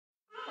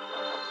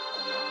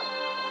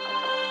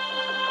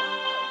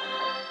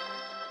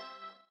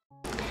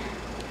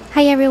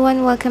Hi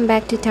everyone, welcome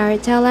back to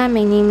Tarotella.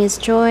 My name is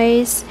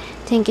Joyce.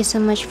 Thank you so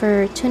much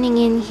for tuning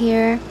in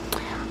here.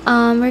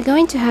 We're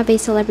going to have a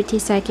celebrity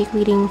psychic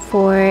reading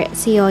for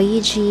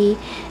CELEB.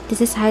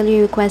 This is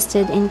highly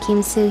requested in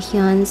Kim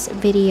Soo-hyun's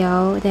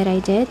video that I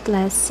did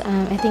last,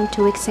 I think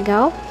 2 weeks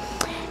ago.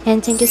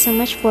 And thank you so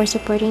much for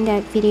supporting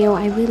that video.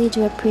 I really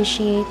do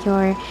appreciate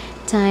your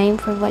time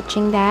for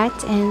watching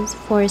that and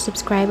for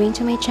subscribing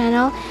to my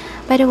channel.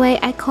 By the way,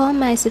 I call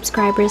my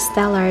subscribers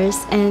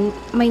Stellars, and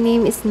my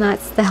name is not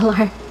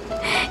Stellar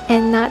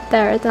and not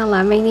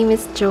Tarotella. My name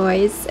is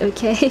Joyce,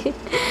 okay?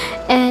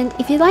 And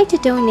if you'd like to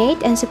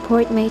donate and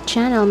support my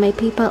channel, my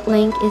PayPal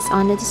link is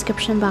on the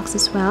description box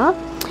as well.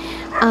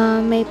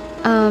 My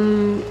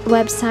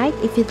website,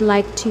 if you'd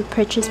like to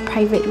purchase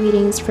private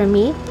readings from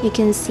me, you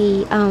can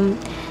see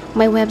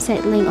my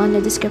website link on the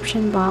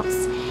description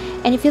box.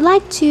 And if you'd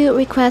like to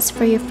request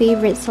for your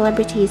favorite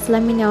celebrities,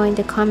 let me know in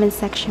the comment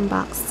section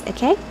box,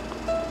 okay?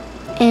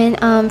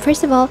 And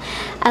first of all,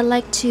 I'd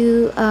like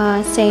to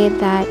say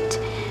that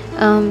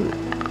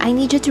I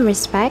need you to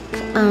respect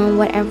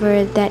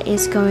whatever that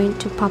is going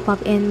to pop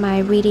up in my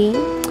reading,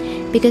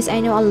 because I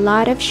know a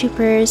lot of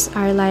shippers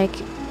are like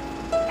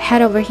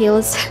head over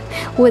heels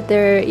with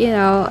their,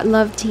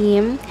 love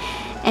team,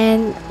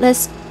 and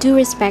let's do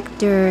respect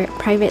their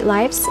private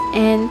lives.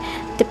 And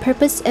the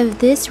purpose of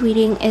this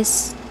reading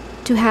is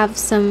to have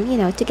some,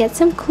 to get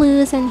some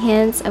clues and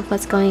hints of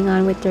what's going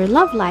on with their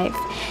love life.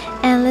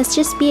 And let's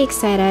just be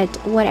excited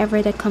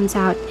whatever that comes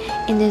out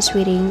in this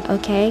reading,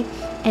 okay?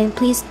 And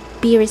please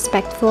be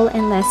respectful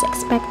and less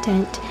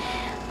expectant,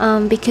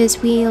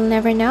 because we'll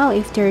never know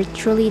if they're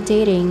truly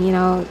dating,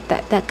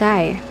 that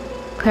guy,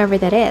 whoever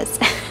that is.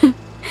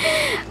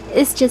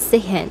 It's just a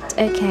hint,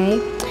 okay?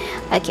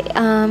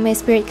 Okay, my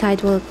spirit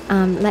guide will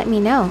let me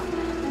know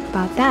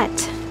about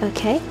that,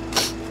 okay?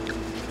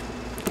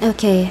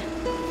 Okay,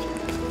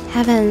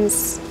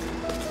 Heavens,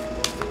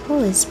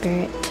 Holy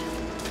Spirit,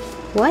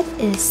 what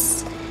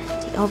is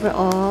the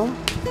overall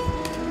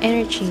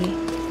energy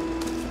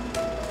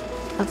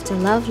of the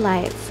love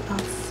life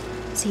of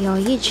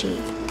CELEB?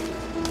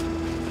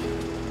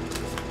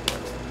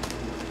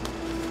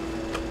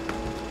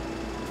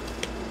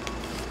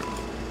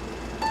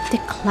 The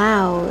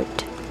cloud.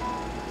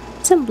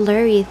 Some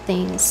blurry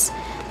things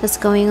that's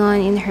going on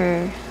in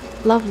her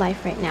love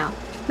life right now.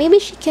 Maybe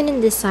she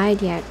couldn't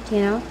decide yet,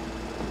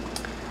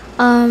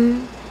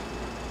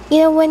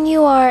 when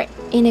you are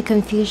in a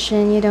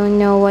confusion, you don't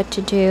know what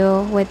to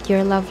do with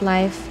your love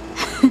life.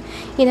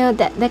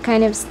 that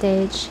kind of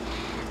stage.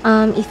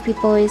 If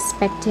people are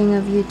expecting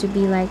of you to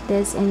be like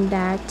this and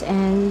that,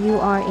 and you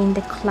are in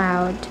the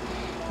cloud,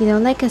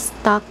 like a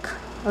stuck,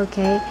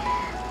 okay?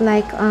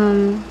 Like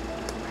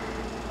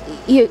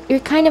you're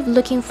kind of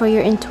looking for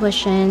your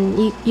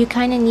intuition. You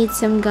kind of need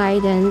some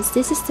guidance.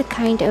 This is the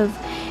kind of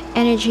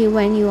energy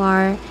when you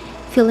are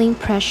feeling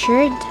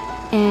pressured,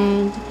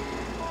 and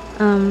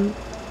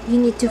you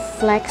need to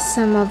flex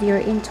some of your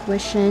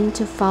intuition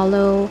to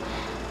follow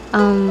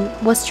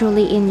what's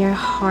truly in your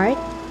heart,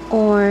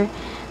 or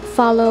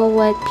follow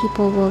what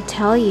people will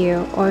tell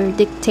you or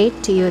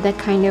dictate to you, that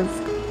kind of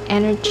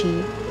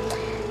energy.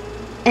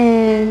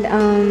 And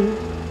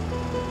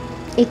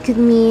it could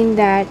mean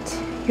that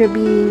you're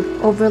being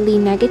overly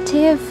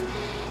negative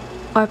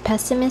or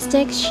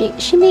pessimistic.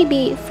 She may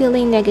be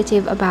feeling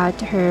negative about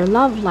her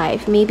love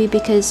life, maybe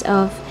because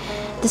of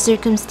the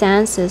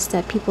circumstances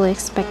that people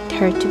expect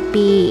her to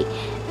be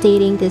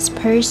dating this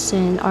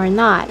person or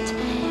not,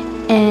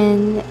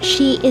 and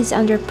she is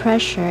under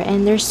pressure,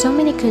 and there's so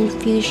many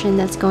confusion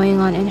that's going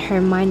on in her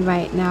mind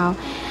right now.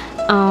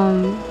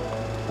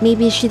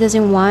 Maybe she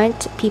doesn't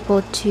want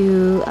people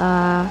to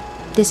get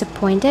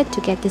disappointed,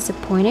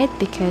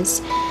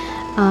 because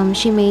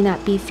she may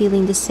not be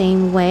feeling the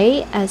same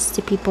way as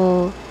the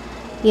people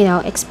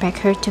expect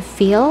her to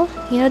feel,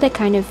 that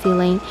kind of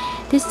feeling.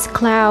 This is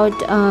cloud,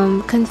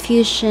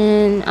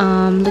 confusion,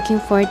 looking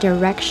for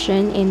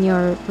direction in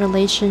your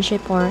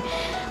relationship, or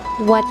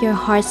what your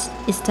heart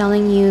is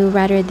telling you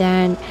rather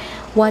than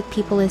what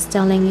people is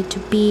telling you to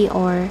be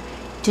or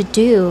to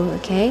do,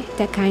 okay?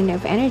 That kind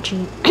of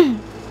energy.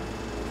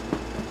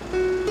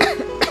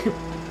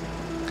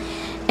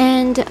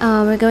 And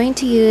we're going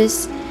to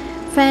use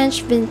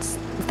French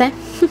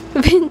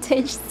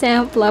vintage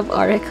stamp love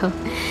oracle.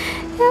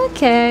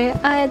 Okay,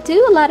 I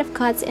do a lot of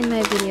cuts in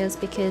my videos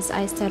because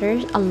I stutter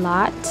a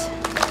lot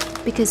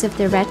because of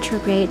the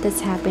retrograde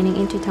that's happening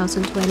in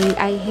 2020.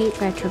 I hate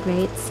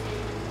retrogrades.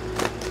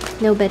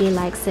 Nobody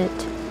likes it.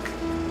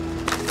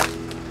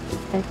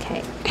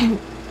 Okay.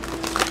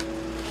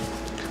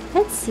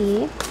 Let's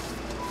see.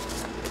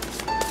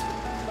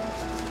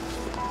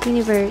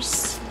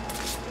 Universe,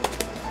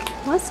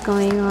 what's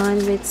going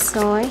on with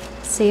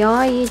CELEB's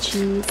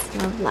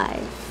love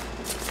life?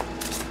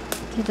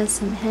 Give us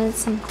some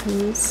hints and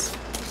clues.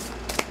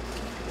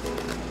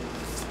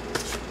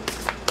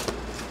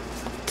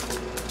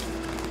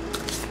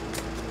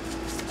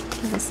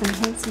 Give us some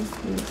hints and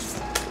clues.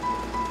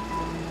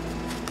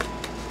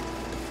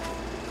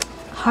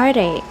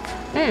 Heartache.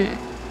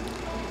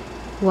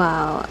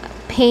 Wow.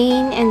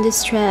 Pain and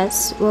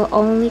distress will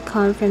only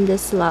come from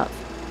this love.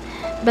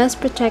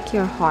 Best protect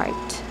your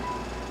heart.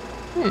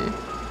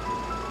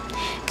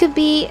 Could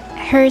be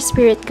her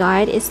spirit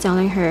guide is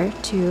telling her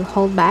to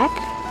hold back,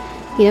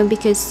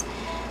 because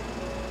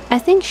I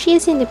think she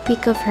is in the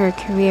peak of her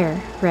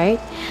career, right?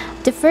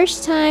 The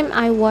first time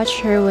I watched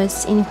her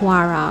was in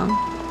Huarang.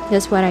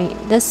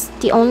 That's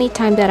the only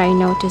time that I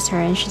noticed her,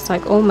 and she's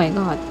like, oh my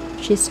god,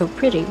 she's so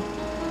pretty.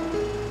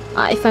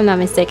 If I'm not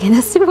mistaken,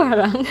 that's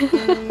Huarang.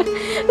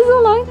 It was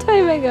a long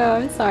time ago.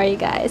 I'm sorry,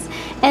 guys.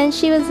 And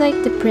she was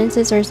like the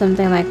princess or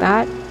something like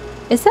that.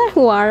 Is that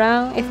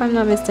Huarang? If I'm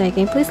not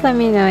mistaken, please let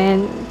me know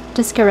and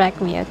just correct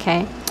me,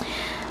 okay?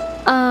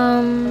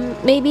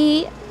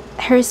 Maybe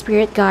her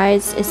spirit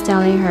guides is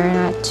telling her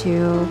not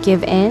to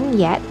give in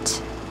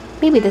yet.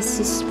 Maybe this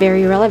is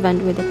very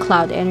relevant with the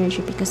cloud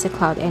energy, because the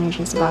cloud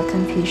energy is about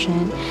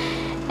confusion,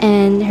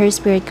 and her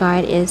spirit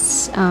guide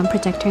is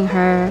protecting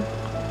her.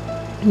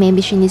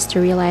 Maybe she needs to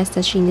realize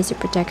that she needs to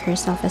protect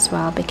herself as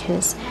well,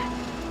 because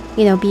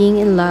being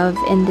in love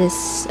in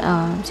this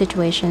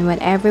situation when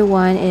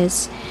everyone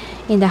is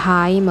in the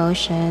high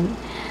emotion,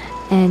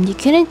 and you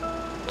couldn't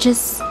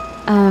just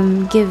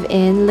give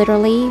in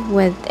literally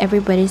what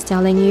everybody's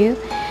telling you.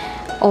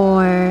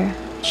 Or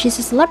she's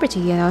a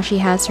celebrity, she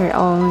has her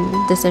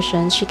own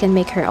decisions, she can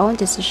make her own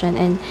decision,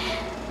 and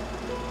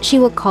she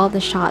will call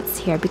the shots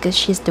here because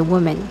she's the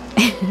woman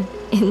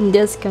in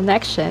this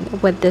connection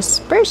with this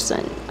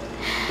person,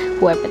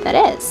 whoever that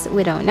is,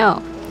 we don't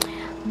know.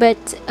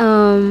 But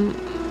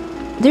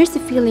there's a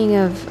feeling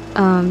of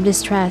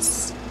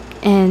distress,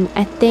 and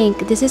I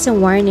think this is a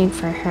warning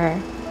for her,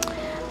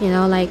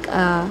 like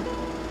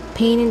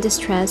pain and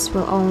distress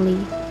will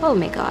only, oh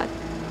my god,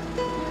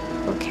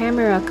 oh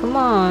camera, come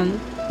on.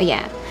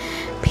 Yeah,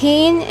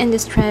 pain and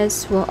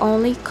distress will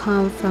only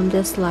come from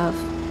this love.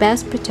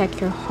 Best protect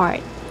your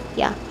heart.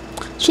 Yeah,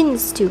 she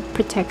needs to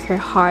protect her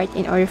heart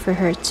in order for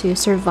her to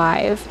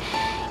survive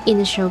in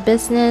the show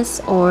business,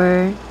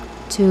 or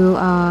to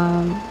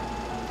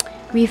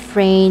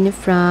refrain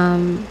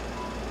from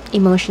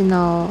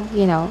emotional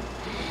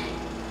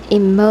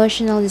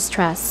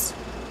distress,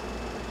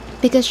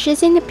 because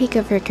she's in the peak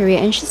of her career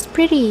and she's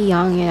pretty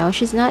young.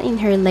 She's not in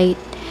her late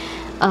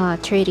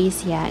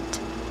 30s yet,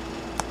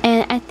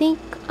 and I think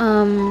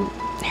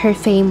her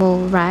fame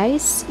will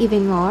rise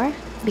even more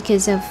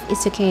because of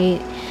It's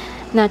Okay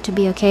Not to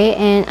Be Okay.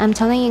 And I'm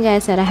telling you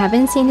guys that I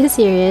haven't seen the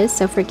series,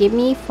 so forgive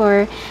me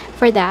for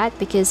that,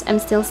 because I'm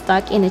still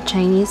stuck in a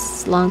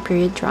Chinese long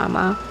period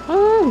drama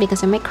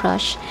because of my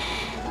crush.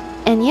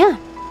 And yeah,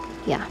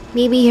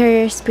 maybe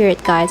her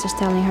spirit guides are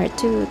telling her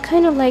to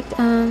kind of like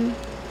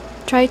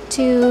try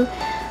to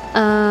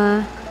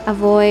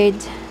avoid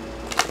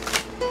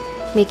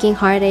making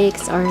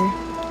heartaches, or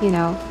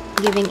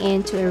giving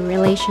in to a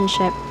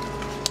relationship.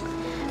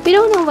 We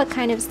don't know what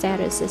kind of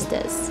status is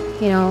this.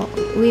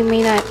 We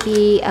may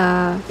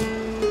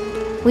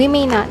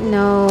not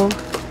know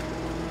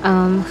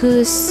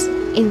who's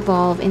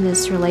involved in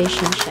this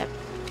relationship,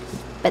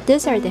 but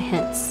these are the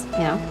hints.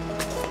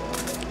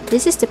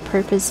 This is the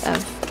purpose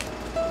of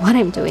what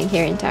I'm doing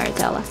here in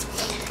Tarotella.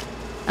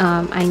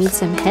 I need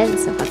some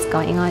hints of what's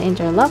going on in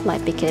their love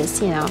life,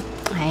 because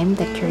I am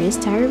the curious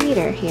tarot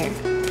reader here.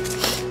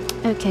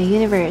 Okay,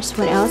 universe,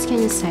 what else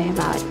can you say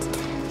about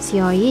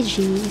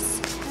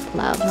CELEB's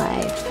love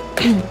life?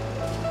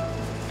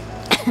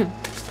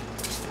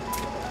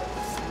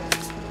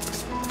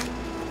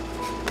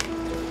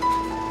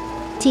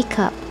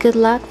 Teacup, good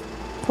luck,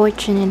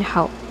 fortune, and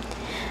hope.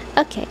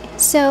 Okay,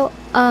 so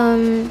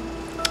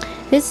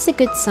this is a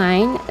good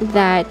sign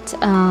that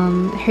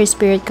her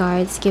spirit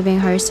guides giving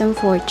her some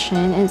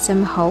fortune and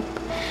some hope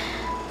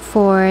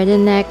for the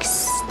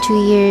next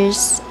 2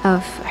 years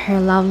of her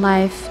love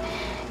life.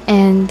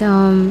 And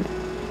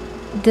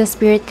the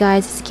spirit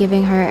guides is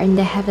giving her, and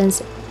the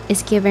heavens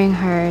is giving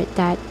her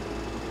that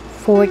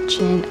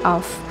fortune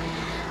of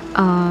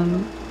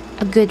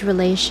a good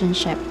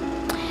relationship.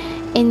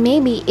 And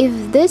maybe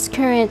if this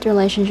current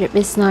relationship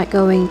is not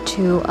going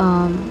to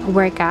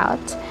work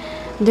out,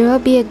 there will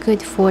be a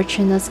good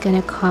fortune that's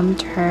gonna come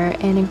to her,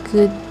 and a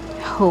good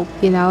hope,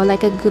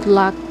 like a good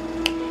luck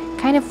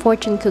kind of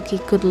fortune cookie,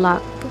 good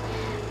luck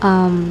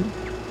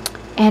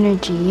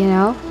energy,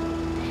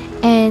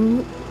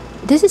 and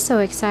this is so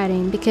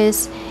exciting,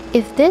 because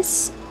if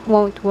this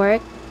won't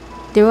work,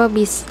 there will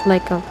be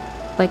like a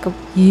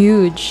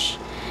huge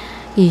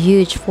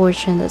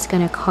fortune that's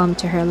gonna come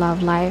to her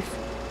love life.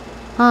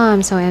 Oh,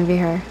 I'm so envy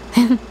her.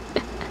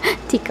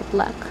 Teacup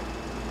luck.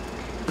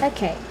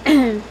 Okay.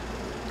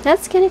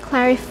 That's gonna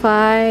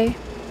clarify.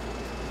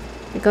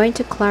 We're going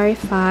to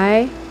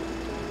clarify.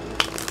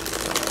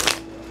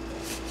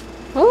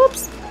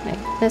 Oops. Wait,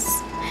 this.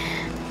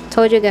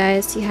 Told you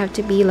guys, you have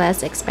to be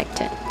less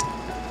expectant.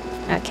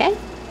 Okay.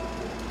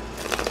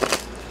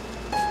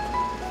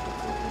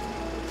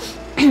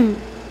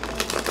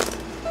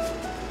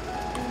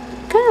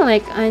 Kind of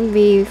like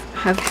envy of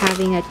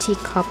having a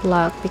teacup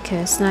luck,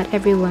 because not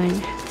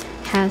everyone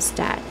has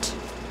that.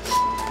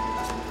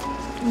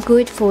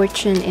 Good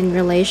fortune in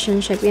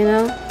relationship,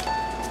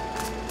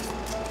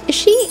 It's Is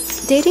she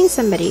dating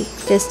somebody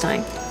this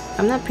time?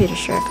 I'm not pretty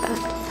sure of that.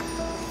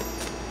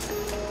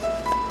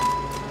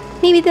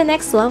 Maybe the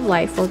next love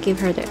life will give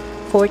her the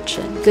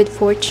good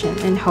fortune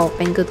and hope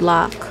and good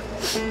luck.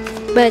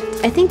 But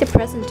I think the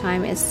present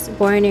time is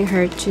warning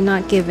her to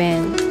not give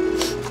in.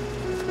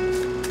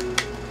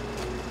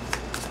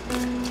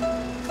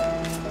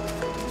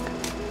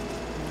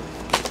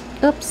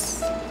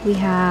 Oops, we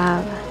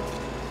have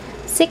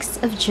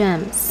 6 of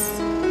Gems.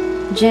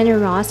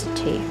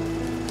 Generosity.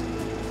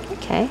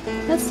 Okay,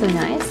 that's so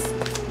nice.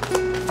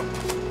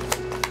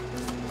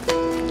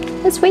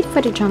 Let's wait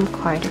for the jump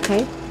card,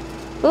 okay?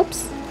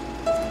 Oops.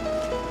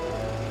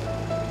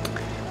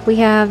 We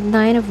have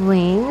 9 of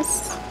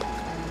Wings,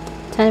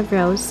 10 of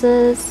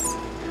Roses,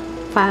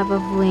 5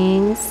 of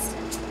Wings,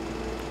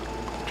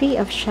 3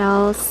 of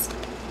Shells,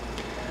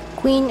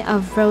 Queen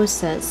of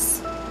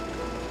Roses.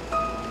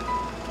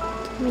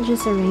 Let me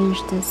just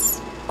arrange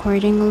this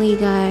accordingly,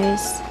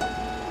 guys.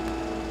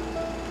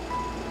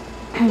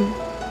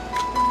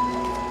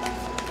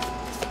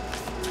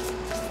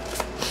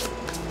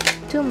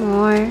 2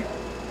 more.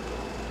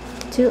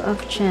 2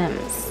 of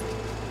Gems.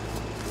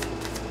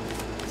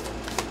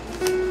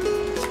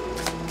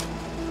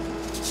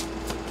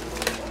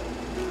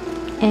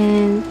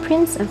 And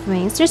Prince of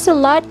Wings. There's a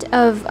lot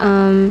of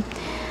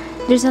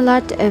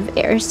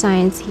air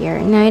signs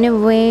here. 9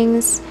 of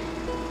Wings,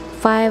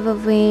 5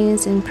 of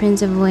Wings, and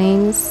Prince of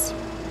Wings.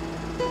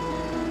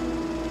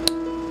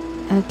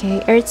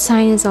 Okay, Earth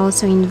sign is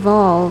also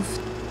involved.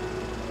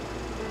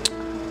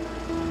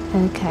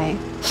 Okay.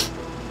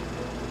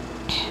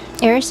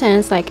 Air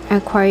signs like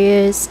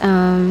Aquarius,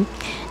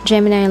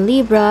 Gemini,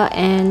 Libra,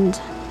 and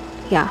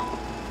yeah.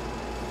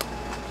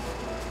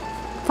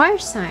 Fire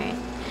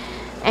sign.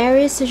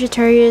 Aries,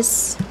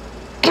 Sagittarius,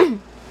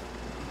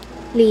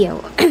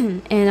 Leo,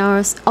 and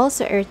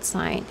also Earth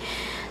sign.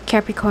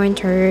 Capricorn,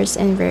 Taurus,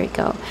 and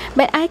Virgo.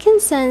 But I can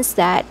sense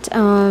that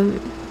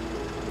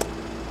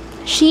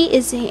she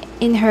is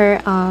in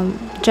her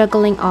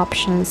juggling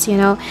options, you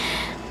know.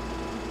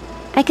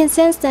 I can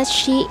sense that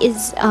she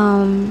is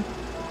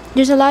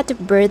there's a lot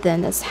of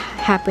burden that's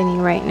happening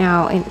right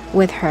now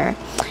with her.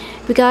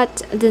 We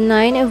got the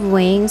 9 of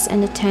Wings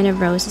and the 10 of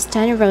Roses.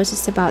 10 of Roses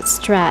is about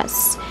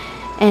stress,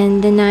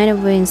 and the 9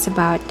 of Wings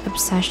about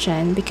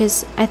obsession,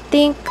 because I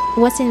think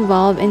what's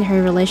involved in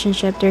her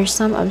relationship, there's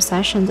some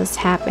obsession that's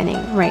happening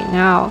right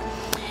now,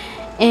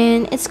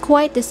 and it's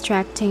quite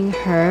distracting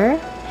her,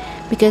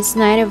 because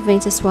 9 of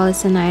Wings as well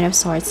as the 9 of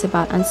Swords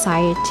about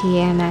anxiety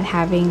and not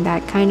having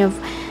that kind of,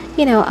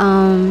 you know,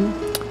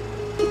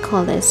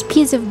 call this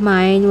peace of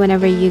mind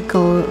whenever you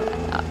go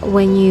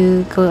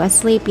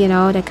asleep, you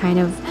know, the kind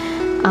of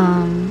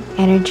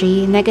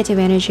negative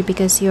energy,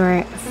 because you're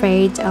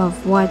afraid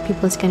of what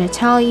people's gonna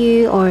tell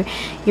you, or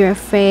you're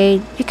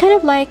kind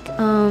of like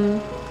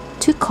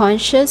too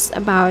conscious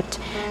about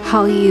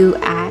how you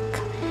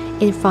act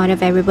in front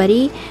of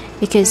everybody,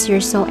 because you're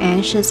so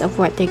anxious of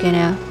what they're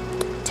gonna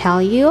tell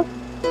you,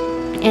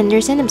 and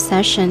there's an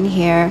obsession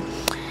here.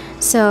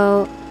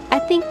 So I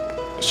think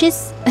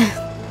she's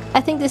I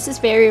think this is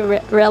very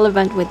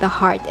relevant with the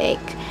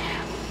heartache.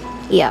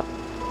 Yep.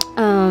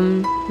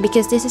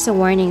 Because this is a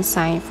warning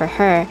sign for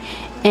her,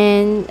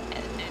 and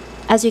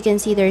as you can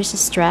see, there's a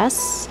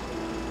stress,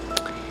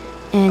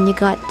 and you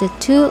got the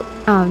 2.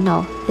 Oh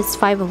no, it's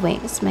 5 of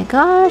Wings. My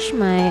gosh,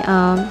 my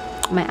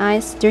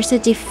eyes. There's a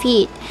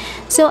defeat.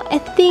 So I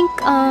think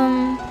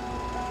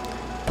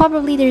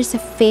probably there's a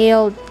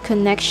failed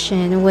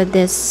connection with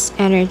this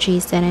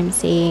energies that I'm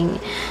seeing,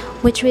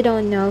 which we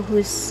don't know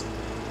who's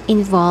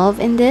involved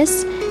in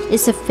this.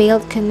 Is a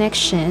failed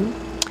connection,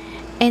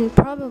 and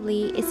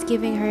probably it's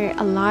giving her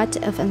a lot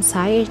of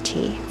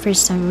anxiety for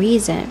some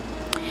reason.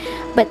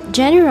 But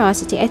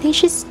generosity, I think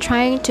she's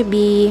trying to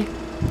be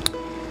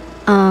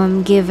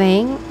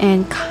giving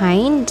and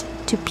kind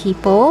to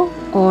people,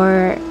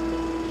 or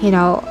you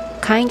know,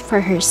 kind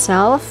for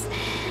herself,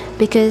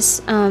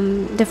 because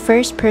the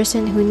first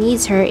person who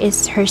needs her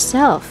is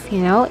herself,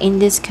 you know, in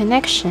this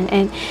connection.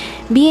 And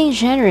being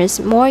generous,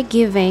 more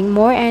giving,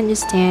 more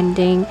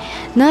understanding,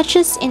 not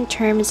just in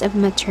terms of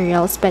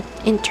materials, but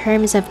in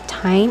terms of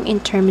time, in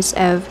terms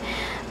of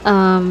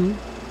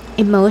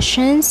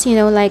emotions, you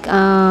know, like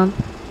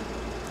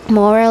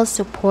moral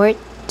support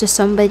to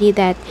somebody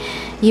that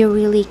you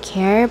really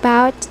care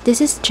about.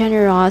 This is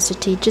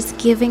generosity, just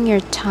giving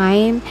your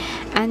time,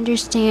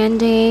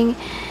 understanding,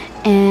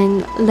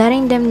 and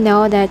letting them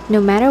know that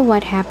no matter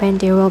what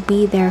happened, they will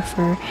be there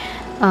for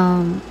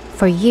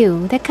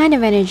you. That kind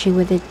of energy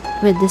with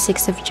the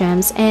 6 of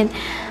Gems. And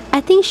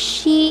I think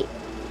she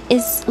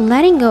is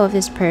letting go of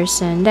this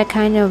person. That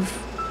kind of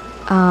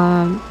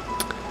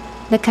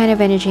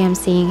energy I'm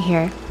seeing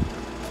here.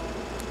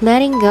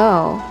 Letting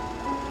go,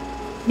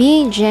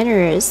 being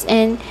generous,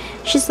 and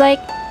she's like,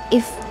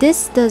 if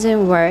this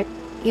doesn't work,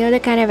 you know, the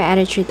kind of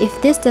attitude,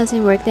 if this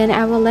doesn't work, then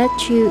I will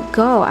let you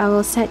go, I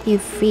will set you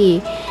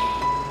free.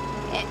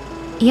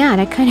 Yeah,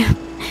 that kind of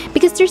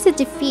because there's a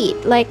defeat,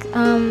 like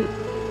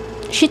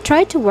she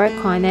tried to work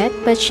on it,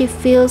 but she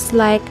feels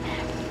like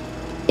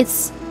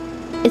it's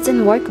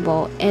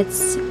unworkable,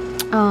 it's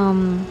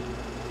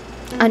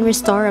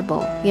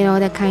unrestorable, you know,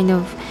 that kind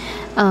of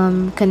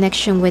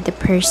connection with the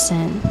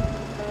person.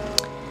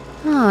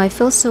 Oh, I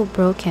feel so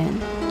broken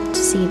to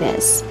see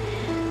this.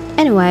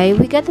 Anyway,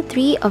 we got the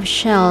Three of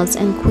Shells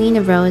and Queen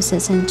of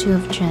Roses and Two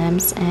of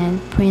Gems and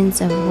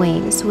Prince of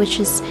Wings, which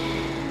is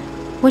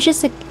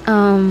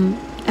a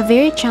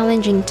very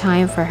challenging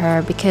time for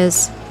her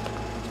because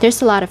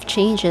there's a lot of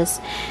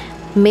changes,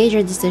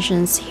 major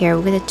decisions here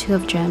with the Two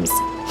of Gems.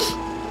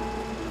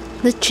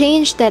 The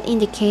change that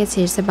indicates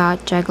is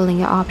about juggling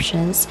your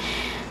options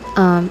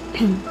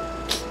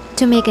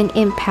to make an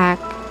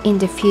impact in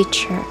the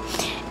future.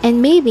 And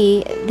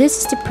maybe this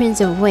is the Prince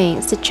of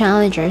Wings, the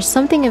challenger,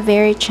 something a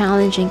very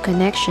challenging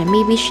connection.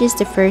 Maybe she's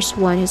the first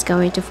one who's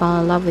going to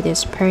fall in love with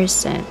this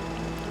person.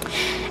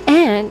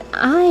 And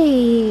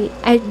I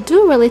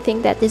do really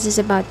think that this is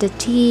about the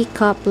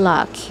teacup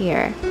luck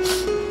here,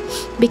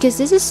 because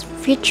this is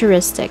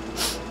futuristic.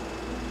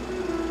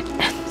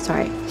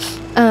 Sorry,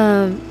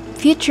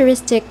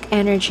 futuristic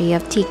energy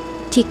of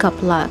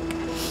teacup luck.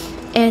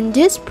 And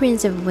this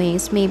Prince of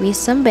Wings may be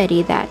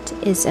somebody that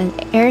is an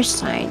air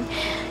sign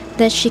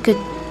that she could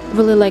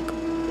really, like,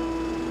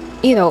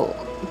 you know,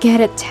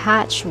 get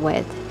attached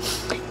with,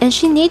 and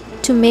she need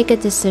to make a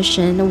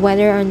decision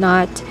whether or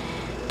not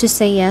to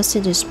say yes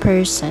to this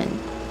person,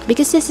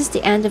 because this is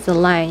the end of the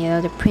line, you know,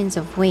 the Prince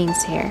of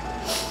Wings here.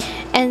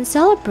 And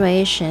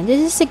celebration, this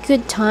is a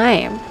good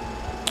time.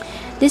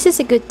 This is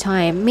a good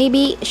time.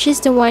 Maybe she's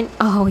the one.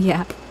 Oh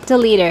yeah, the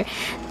leader,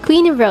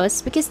 Queen of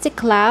Rose, because the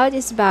cloud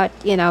is about,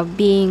 you know,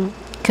 being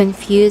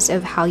confused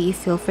of how you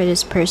feel for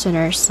this person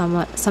or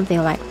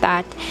something like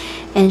that,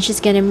 and she's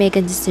gonna make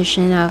a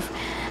decision of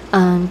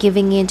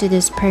giving in to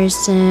this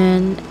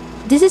person.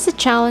 This is a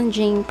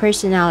challenging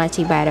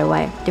personality, by the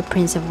way, the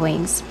Prince of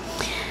Wings.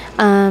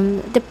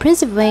 The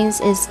Prince of Wings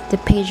is the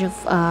Page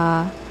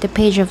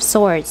of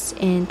Swords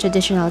in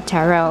traditional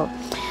tarot,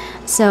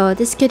 so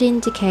this could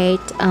indicate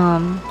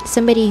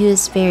somebody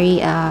who's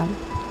very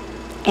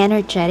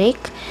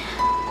energetic,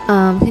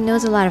 who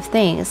knows a lot of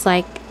things,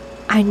 like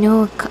I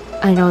know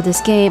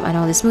this game, I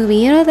know this movie,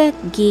 you know, that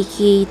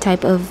geeky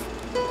type of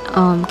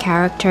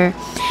character,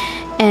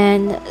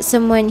 and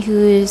someone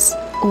who's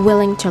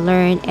willing to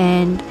learn,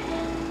 and,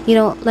 you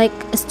know, like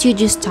a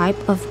studious type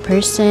of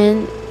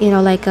person, you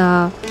know, like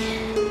a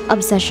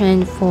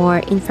obsession for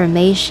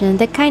information,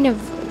 the kind of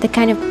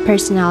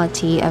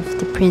personality of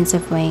the Prince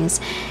of Wings.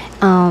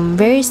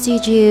 Very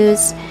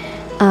studious,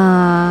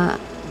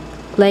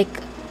 like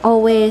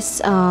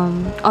always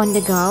on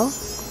the go,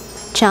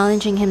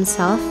 challenging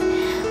himself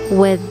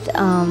with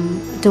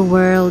the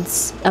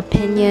world's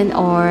opinion,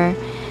 or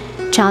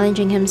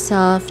challenging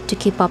himself to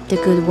keep up the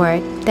good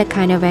work. That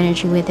kind of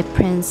energy with the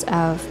Prince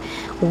of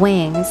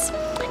Wings.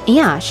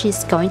 Yeah,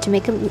 she's going to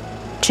make a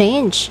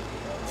change,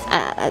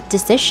 a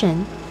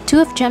decision. Two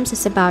of Gems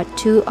is about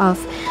Two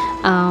of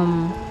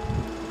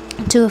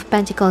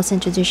Pentacles in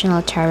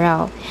traditional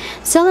tarot.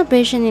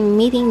 Celebration in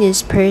meeting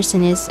this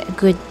person is a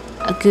good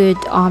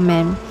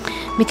omen,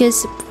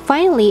 because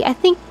finally I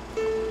think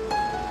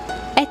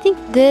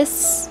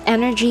this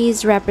energy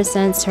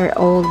represents her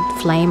old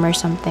flame or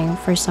something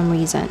for some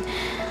reason.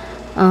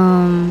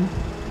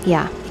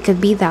 Yeah, it could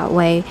be that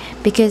way,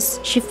 because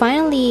she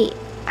finally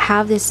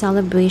have this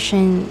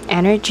celebration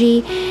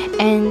energy,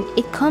 and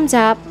it comes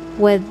up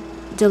with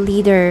the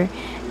leader,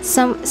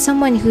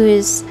 someone who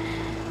is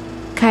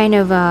kind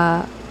of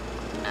a,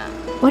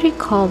 what do you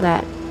call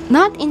that,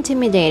 not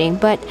intimidating,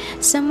 but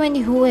someone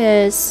who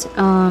is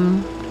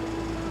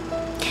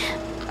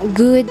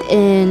good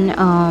in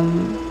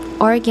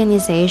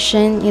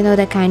organization, you know,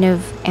 that kind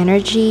of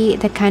energy,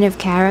 that kind of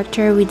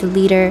character with the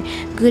leader,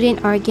 good in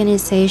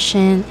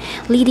organization,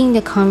 leading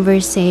the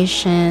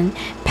conversation,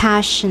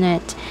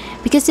 passionate,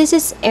 because this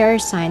is air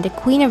sign. The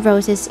Queen of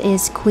Roses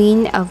is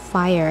Queen of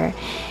Fire,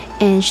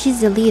 and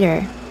she's the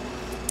leader.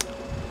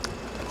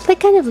 It's like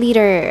kind of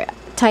leader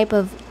type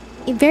of,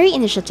 very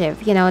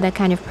initiative, you know, that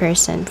kind of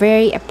person,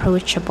 very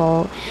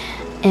approachable,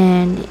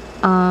 and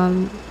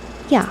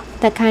yeah,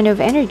 that kind of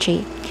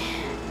energy.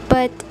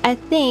 But I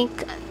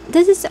think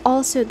this is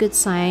also a good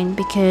sign,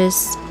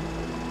 because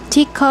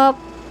teacup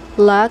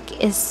luck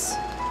is,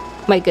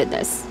 my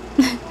goodness,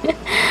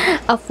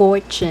 a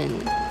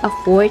fortune,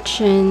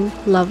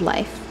 love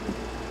life.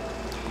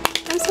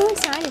 I'm so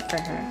excited for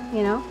her,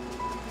 you know.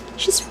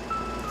 She's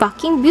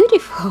fucking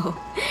beautiful.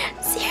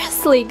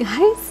 Seriously,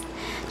 guys,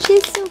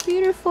 she's so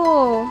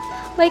beautiful.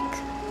 Like,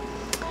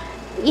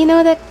 you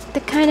know, that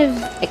the kind of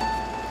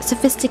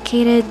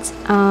sophisticated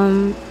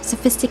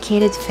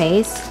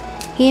face,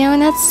 you know,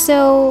 not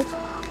so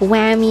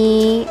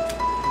whammy,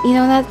 you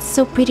know, not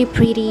so pretty,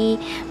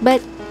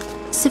 but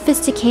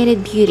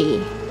sophisticated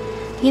beauty.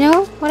 You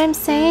know what I'm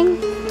saying?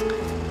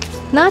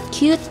 Not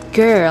cute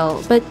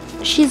girl, but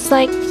she's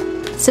like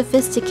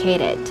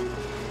sophisticated.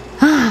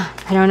 I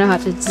don't know how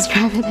to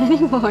describe it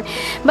anymore.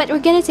 But we're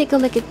gonna take a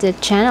look at the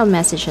channel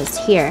messages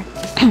here.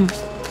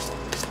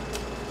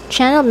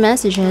 Channel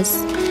messages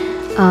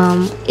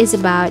is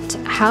about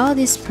how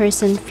this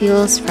person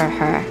feels for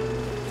her.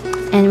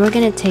 and we're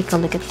gonna take a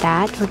look at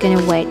that. We're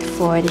gonna wait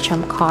for the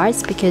trump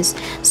cards because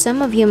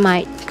some of you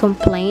might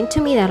complain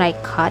to me that I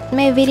cut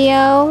my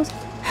videos.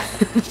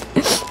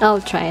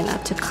 I'll try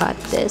not to cut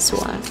this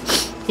one,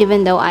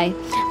 even though I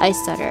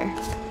stutter.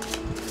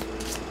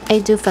 I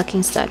do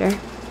fucking stutter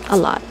a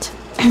lot.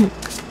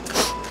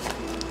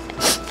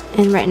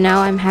 And right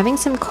now I'm having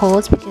some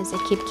colds because I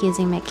keep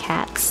kissing my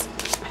cats.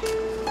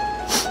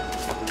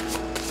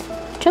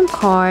 Trump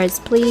cards,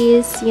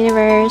 please,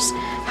 universe.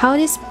 How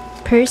does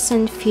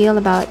person feel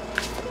about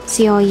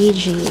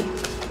CELEB?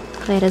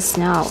 Let us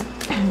know.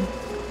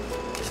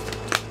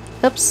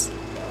 Oops.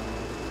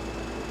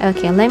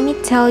 Okay, let me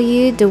tell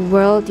you the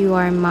world you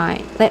are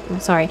mine. Let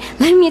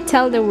me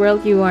tell the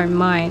world you are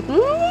mine.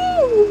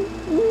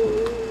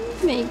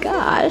 My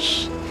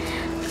gosh.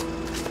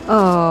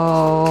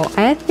 Oh,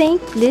 I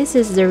think this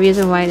is the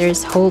reason why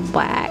there's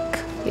holdback,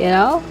 you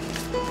know?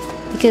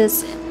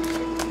 Because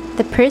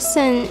the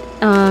person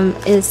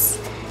is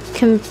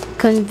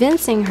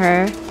convincing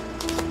her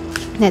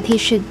that he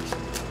should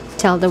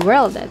tell the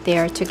world that they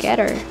are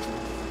together.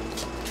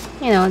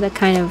 You know, that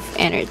kind of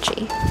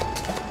energy.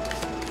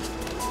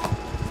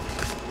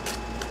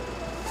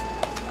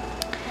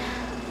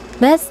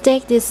 Let's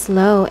take this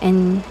slow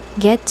and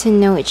get to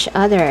know each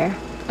other.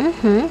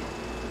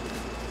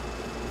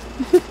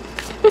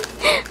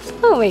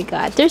 Oh my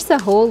god, there's a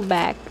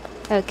holdback.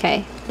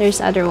 Okay, there's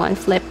other one.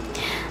 Flip.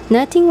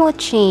 Nothing will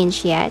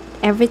change yet.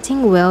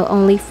 Everything will,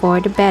 only for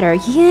the better.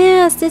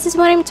 Yes, this is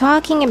what I'm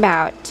talking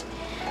about.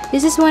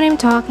 This is what I'm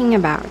talking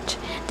about.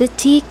 The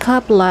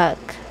teacup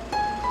luck.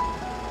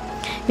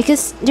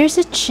 Because there's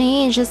a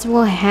change that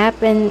will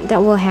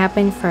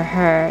happen for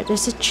her.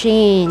 There's a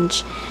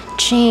change.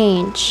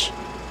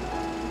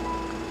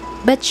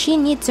 But she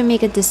needs to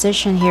make a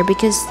decision here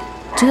because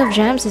Two of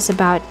Gems is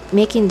about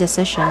making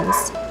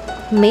decisions.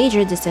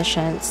 Major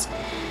decisions.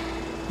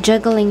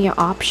 Juggling your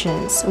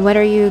options,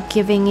 whether you're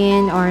giving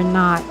in or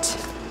not.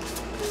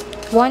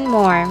 One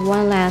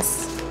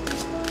last.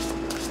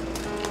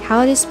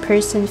 How does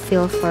person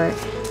feel for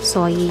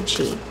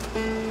CELEB?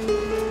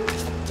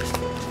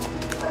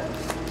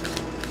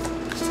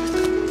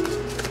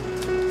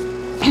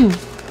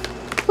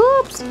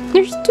 Oops,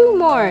 there's two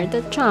more.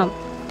 The Trump.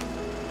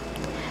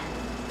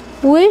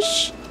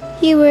 Wish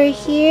you were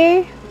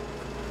here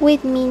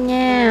with me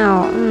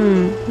now.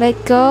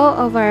 Let go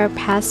of our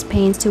past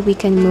pain so we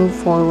can move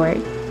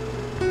forward.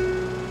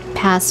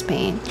 Past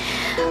pain.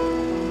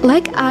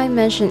 Like I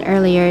mentioned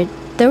earlier,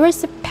 there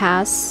was a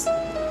past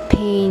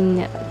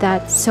pain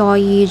that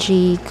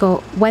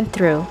CELEB went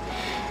through.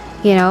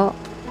 You know?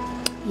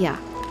 Yeah.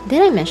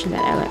 Did I mention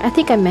that earlier? I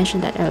think I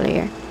mentioned that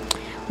earlier.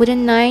 With a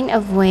 9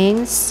 of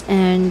wings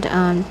and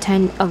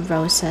 10 of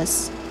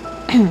roses.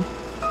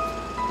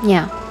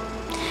 Yeah.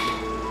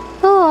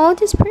 Oh,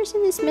 this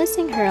person is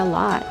missing her a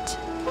lot.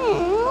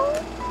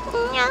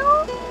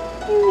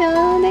 You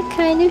know, that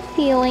kind of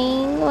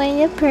feeling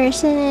when a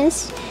person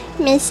is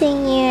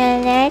missing you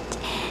a lot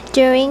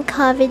during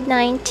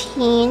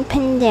COVID-19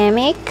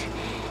 pandemic.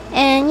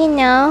 And you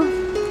know,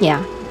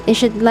 yeah, you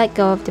should let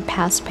go of the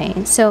past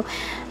pain. So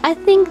I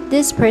think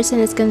this person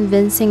is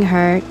convincing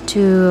her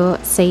to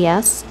say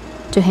yes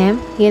to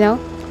him, you know,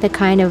 the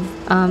kind of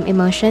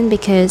emotion,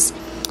 because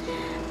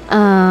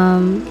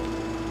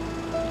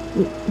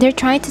they're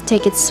trying to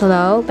take it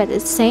slow, but at the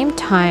same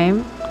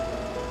time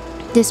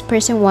this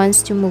person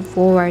wants to move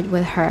forward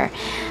with her,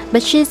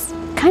 but she's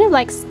kind of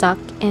like stuck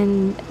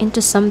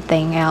into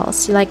something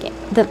else, like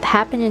that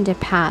happened in the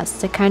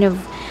past. The kind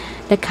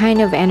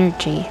of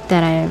energy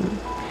that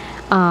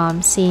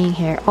I'm seeing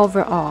here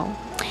overall.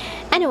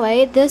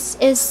 Anyway, this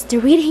is the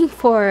reading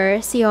for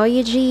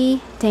CELEB.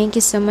 Thank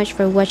you so much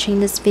for watching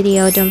this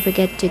video. Don't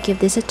forget to give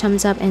this a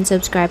thumbs up and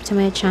subscribe to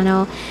my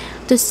channel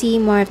to see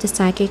more of the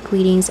psychic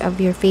readings of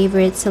your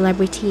favorite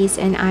celebrities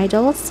and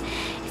idols.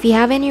 If you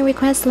have any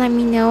requests, let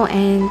me know,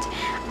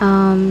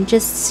 and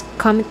just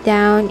comment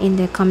down in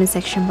the comment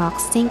section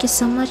box. Thank you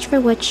so much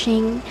for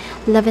watching.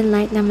 Love and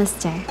light.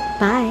 Namaste.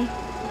 Bye.